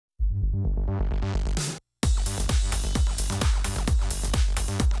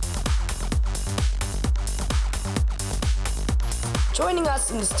Joining us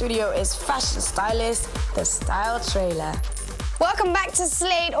in the studio is fashion stylist, The Style Trailer. Welcome back to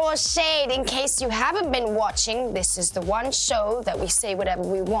Slade or Shade. In case you haven't been watching, this is the one show that we say whatever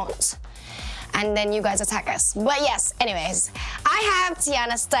we want. And then you guys attack us. But yes, anyways, I have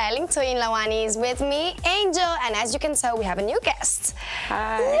Tiana Styling. Toyin Lawani is with me, Angel, and as you can tell, we have a new guest.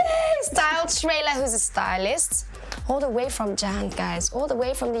 Hi. Style Trailer, who's a stylist. All the way from Jan, guys, all the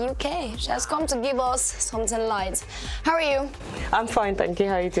way from the UK. She has come to give us something light. How are you? I'm fine, thank you.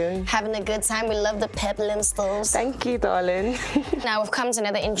 How are you doing? Having a good time. We love the peplum stills. Thank you, darling. Now we've come to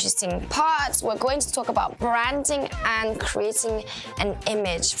another interesting part. We're going to talk about branding and creating an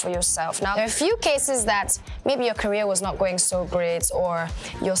image for yourself. Now, there are a few cases that maybe your career was not going so great or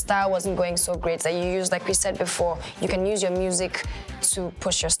your style wasn't going so great that you use, like we said before, you can use your music to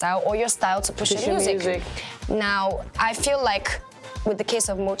push your style or your style to push your music. Now, I feel like with the case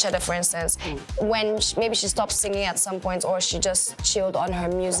of Mo Cheddar, for instance, when maybe she stopped singing at some point or she just chilled on her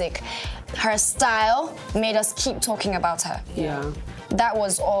music, her style made us keep talking about her. Yeah. That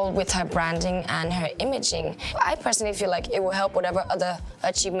was all with her branding and her imaging. I personally feel like it will help whatever other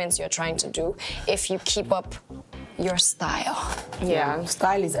achievements you're trying to do if you keep up your style. Yeah,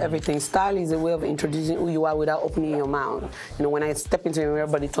 style is everything. Style is a way of introducing who you are without opening your mouth. You know, when I step into a mirror,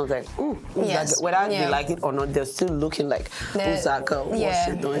 everybody turns like, yes. whether they like it or not, they're still looking like, who's that girl? What's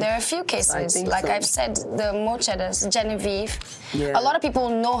she doing? There are a few cases. Like I've said, the Mo Cheddars, Genevieve. Yeah. A lot of people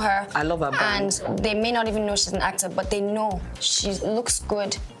know her. I love her brand. And they may not even know she's an actor, but they know she looks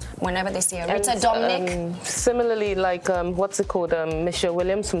good whenever they see her. Rita Dominic. Similarly, like, what's it called? Michelle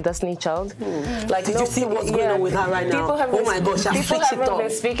Williams from Destiny Child. Like, did you see what's going on with her right now? Oh my gosh, people haven't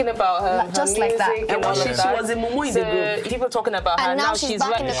been speaking about her, just her like that. And all she was in Momo in the group. People talking about her. And now she's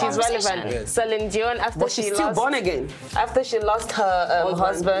relevant. Yes. Celine Dion, after but she's still born again. After she lost her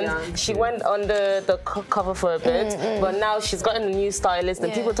husband, she went under the cover for a bit, but now she's gotten a new stylist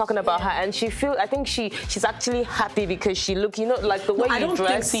and people talking about her, and I think she's actually happy because she look, you know, like the way you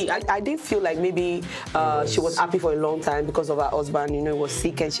dress. I did feel like maybe she was happy for a long time because of her husband, you know, was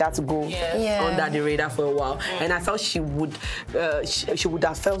sick and she had to go under the radar for a while. And I felt she would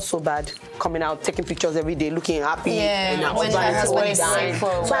have felt so bad coming out, taking pictures every day, looking happy. And her husband is dying.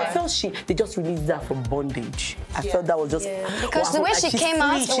 So I felt they just released that from bondage. I felt that was just... Because the way she came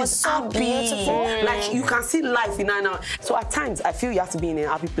out, it was so beautiful. Like, you can see life in her now. So at times, I feel you have to be in a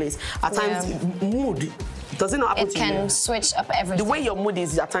happy place. At times, mood... Does it not happen to you? It can switch up everything. The way your mood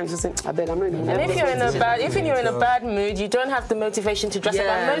is, at times you think, I bet I'm not in the mood. And if you're in a bad mood, you don't have the motivation to dress up.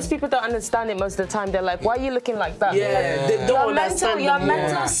 And most people don't understand it most of the time. They're like, why are you looking like that? Yeah, they don't understand. Your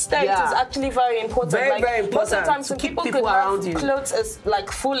mental state is actually very important. Very, very important. Most of the time, some people could have clothes as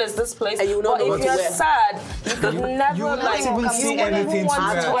like full as this place, and you know but if you're sad, you could never you wouldn't see anything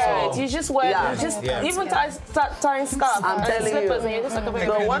to wear. You just wear, even tying scarf and slippers, and you're just like a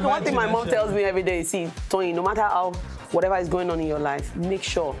baby. One thing my mom tells me every day is, see, Tony, no matter how whatever is going on in your life, make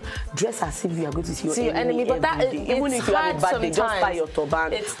sure dress as if you are going to see your enemy. But that is even if you have a bad day, just tie your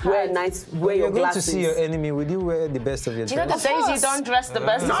turban, wear your glasses. You're going to see your enemy. Will you wear the best of your dress? You know the days you don't dress the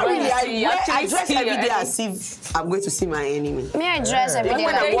best. Not really. I dress every day as if I'm going to see my enemy. Me, I dress every day.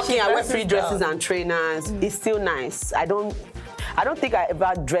 When I'm walking, I wear free dresses and trainers. It's still nice. I don't think I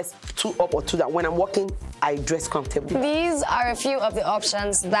ever dress too up or too down. When I'm walking, I dress comfortably. These are a few of the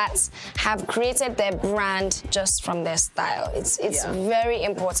options that have created their brand just from their style. It's very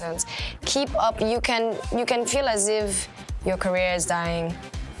important. Keep up. You can feel as if your career is dying,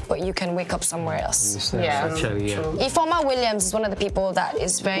 but you can wake up somewhere else. Ifeoma Williams is one of the people that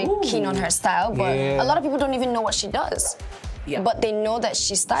is very keen on her style, but a lot of people don't even know what she does. But they know that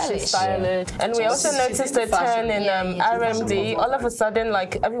she's stylish. She's stylish. And we also noticed a turn in R&D. All of a sudden,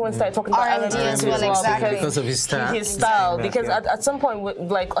 like, everyone started talking about R&D as well, exactly. Because of his style. His style. Because at some point,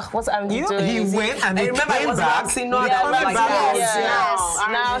 like, what's R&D doing? He went and he came back.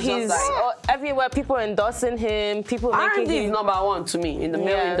 Now he's everywhere. People are endorsing him. People making R&D him... is number one to me in the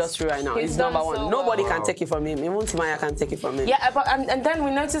male industry right now. He's number one. Nobody can take it from him. Even Timaya can take it from him. Yeah, but and then we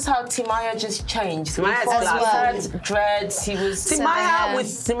noticed how Timaya just changed. Timaya as well. Dreads.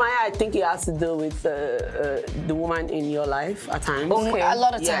 Timaya, I think it has to do with the woman in your life at times. Okay. A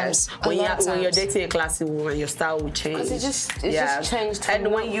lot of times. When you're dating a classy woman, your style will change. Because it just changed.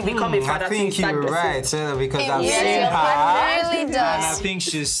 And when you become a father, I think you're right, because I've seen her. It really does. And I think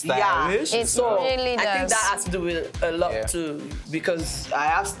she's stylish. It really does. I think that has to do with a lot too, because I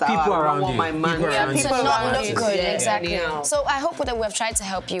have style. People I around don't want my man to not look good. Exactly. So I hope that we've tried to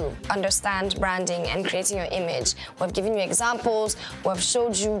help you understand branding and creating your image. We've given you examples. We've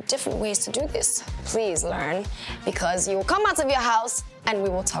showed you different ways to do this. Please learn, because you will come out of your house and we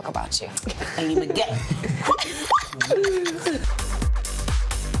will talk about you. And you will get